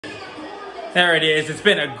There it is. It's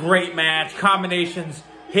been a great match. Combinations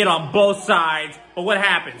hit on both sides. But what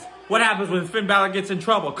happens? What happens when Finn Balor gets in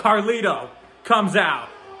trouble? Carlito comes out.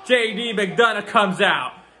 JD McDonough comes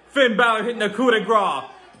out. Finn Balor hitting the coup de grace.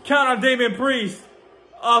 Count on Damian Priest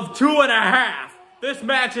of 2.5. This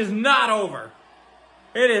match is not over.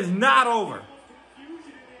 It is not over.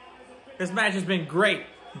 This match has been great.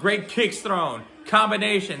 Great kicks thrown.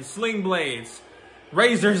 Combinations. Sling blades.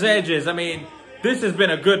 Razor's edges. I mean, this has been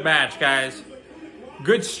a good match, guys.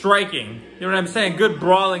 Good striking. You know what I'm saying? Good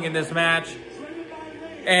brawling in this match.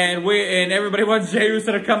 And everybody wants Jey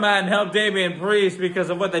Uso to come out and help Damian Priest because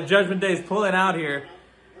of what the Judgment Day is pulling out here.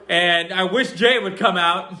 And I wish Jey would come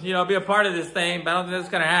out, you know, be a part of this thing, but I don't think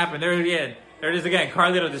that's going to happen. There it is again.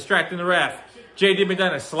 Carlito distracting the ref. JD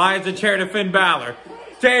McDonough slides the chair to Finn Balor.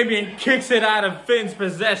 Damian kicks it out of Finn's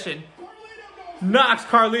possession. Knocks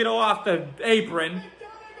Carlito off the apron.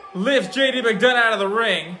 Lifts JD McDonough out of the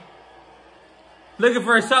ring. Looking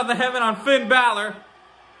for a South of Heaven on Finn Balor.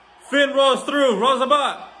 Finn rolls through, rolls him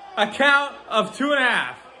up. A count of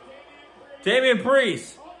 2.5. Damian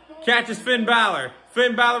Priest catches Finn Balor.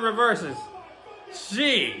 Finn Balor reverses.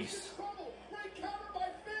 Jeez.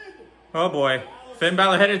 Oh boy. Finn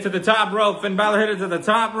Balor headed to the top rope. Finn Balor headed to the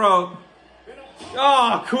top rope.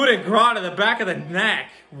 Oh, coup de grace to the back of the neck.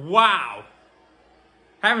 Wow.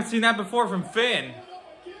 Haven't seen that before from Finn.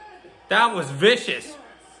 That was vicious.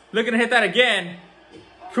 Looking to hit that again.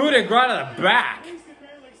 Coup de grace to the back.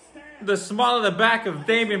 The small of the back of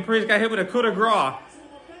Damian Priest got hit with a coup de grace.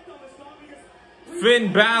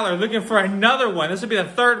 Finn Balor looking for another one. This will be the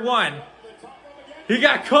third one. He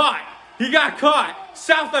got caught. He got caught.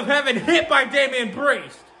 South of Heaven hit by Damian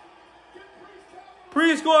Priest.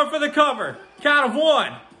 Priest going for the cover. Count of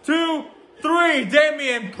 1, 2, 3.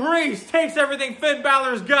 Damian Priest takes everything Finn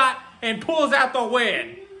Balor's got and pulls out the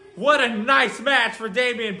win. What a nice match for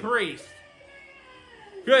Damian Priest.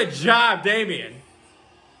 Good job, Damian.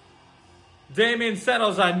 Damian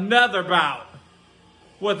settles another bout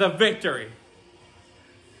with a victory.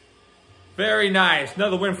 Very nice.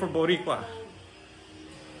 Another win for Boricua.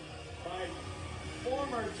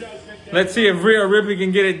 Let's see if Rhea Ripley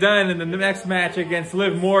can get it done in the next match against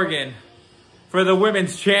Liv Morgan for the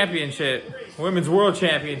Women's Championship. Women's World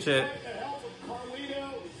Championship.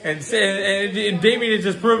 And Damian has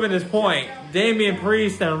just proven his point. Damian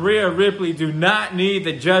Priest and Rhea Ripley do not need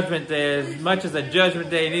the Judgment Day as much as the Judgment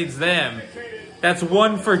Day needs them. That's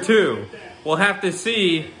 1 for 2. We'll have to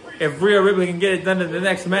see if Rhea Ripley can get it done in the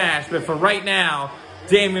next match. But for right now,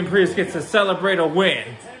 Damian Priest gets to celebrate a win.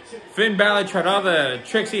 Finn Balor tried all the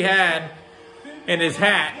tricks he had in his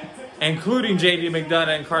hat, including JD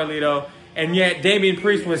McDonough and Carlito. And yet Damian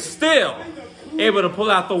Priest was still able to pull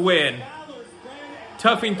out the win.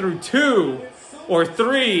 Toughing through 2 or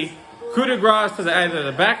 3 coup de grace to either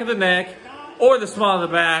the back of the neck or the small of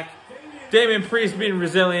the back. Damian Priest being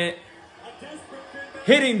resilient,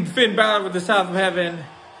 hitting Finn Balor with the South of Heaven,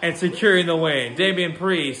 and securing the win. Damian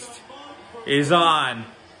Priest is on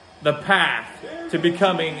the path to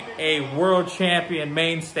becoming a world champion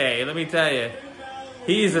mainstay. Let me tell you,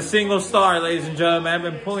 he's a single star, ladies and gentlemen. I've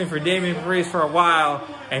been pulling for Damian Priest for a while,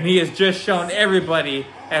 and he has just shown everybody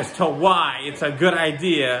as to why it's a good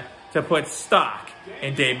idea to put stock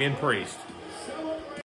in Damian Priest.